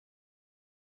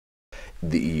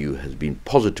the EU has been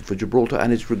positive for Gibraltar,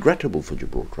 and it's regrettable for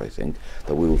Gibraltar, I think,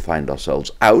 that we will find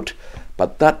ourselves out,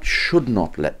 but that should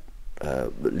not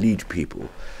lead people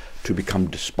to become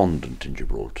despondent in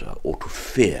Gibraltar or to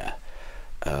fear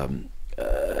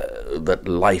that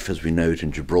life as we know it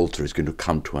in Gibraltar is going to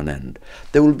come to an end.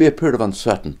 There will be a period of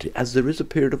uncertainty, as there is a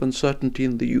period of uncertainty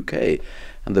in the UK,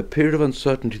 and the period of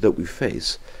uncertainty that we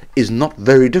face is not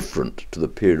very different to the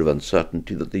period of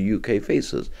uncertainty that the UK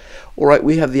faces. All right,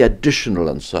 we have the additional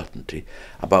uncertainty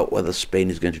about whether Spain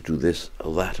is going to do this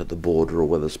or that at the border, or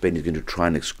whether Spain is going to try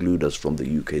and exclude us from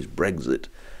the UK's Brexit,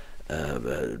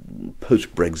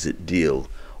 post-Brexit deal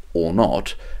or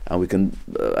not, and we can,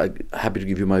 I'm happy to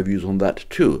give you my views on that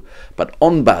too. But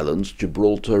on balance,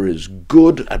 Gibraltar is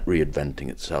good at reinventing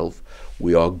itself.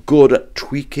 We are good at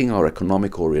tweaking our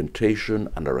economic orientation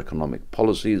and our economic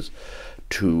policies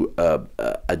to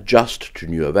adjust to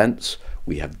new events.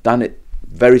 We have done it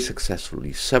very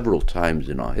successfully several times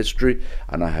in our history,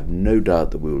 and I have no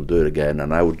doubt that we will do it again.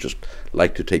 And I would just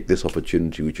like to take this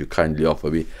opportunity, which you kindly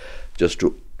offer me, just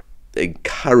to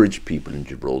encourage people in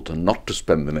Gibraltar not to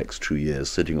spend the next 2 years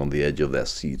sitting on the edge of their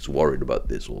seats worried about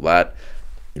this or that.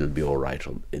 It'll be all right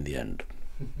in the end.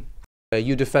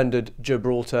 You defended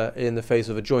Gibraltar in the face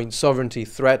of a joint sovereignty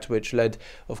threat, which led,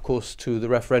 of course, to the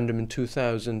referendum in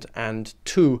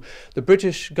 2002. The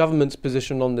British government's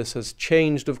position on this has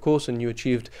changed, of course, and you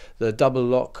achieved the double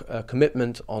lock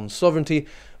commitment on sovereignty,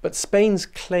 but Spain's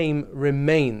claim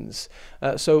remains.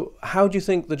 So how do you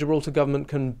think the Gibraltar government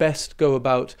can best go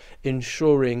about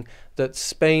ensuring that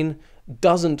Spain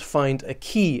doesn't find a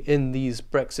key in these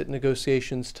Brexit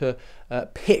negotiations to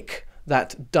pick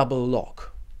that double lock?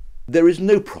 There is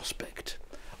no prospect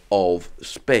of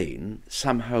Spain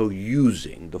somehow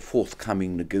using the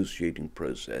forthcoming negotiating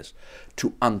process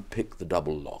to unpick the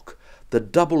double lock. The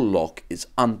double lock is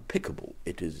unpickable.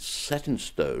 It is set in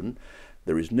stone.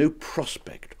 There is no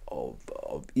prospect of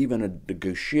even a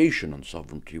negotiation on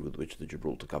sovereignty with which the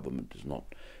Gibraltar government is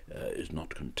not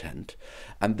content.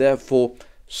 And therefore,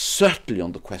 certainly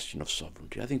on the question of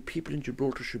sovereignty, I think people in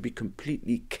Gibraltar should be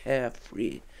completely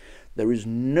carefree. There is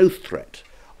no threat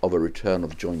of a return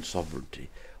of joint sovereignty,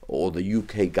 or the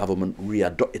UK government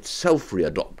itself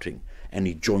readopting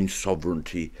any joint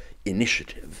sovereignty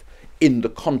initiative in the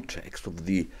context of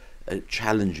the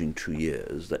challenging 2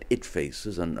 years that it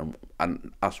faces and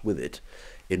us with it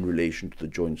in relation to the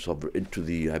joint sovereign, to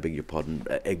the, I beg your pardon,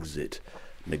 exit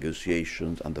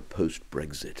negotiations and the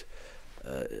post-Brexit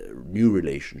new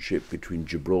relationship between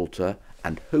Gibraltar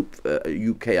and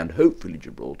UK and hopefully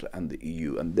Gibraltar and the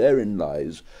EU, and therein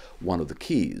lies one of the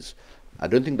keys. I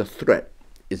don't think the threat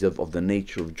is of the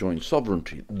nature of joint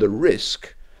sovereignty. The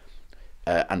risk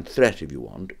and threat, if you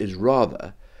want, is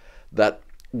rather that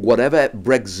whatever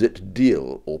Brexit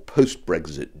deal or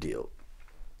post-Brexit deal,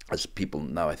 as people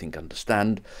now I think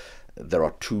understand, there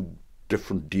are two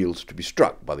different deals to be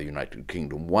struck by the United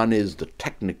Kingdom. One is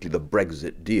technically the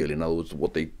Brexit deal, in other words,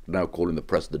 what they now call in the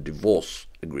press the divorce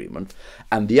agreement,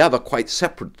 and the other quite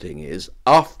separate thing is,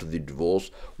 after the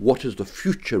divorce, what is the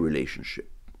future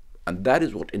relationship? And that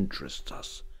is what interests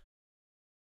us.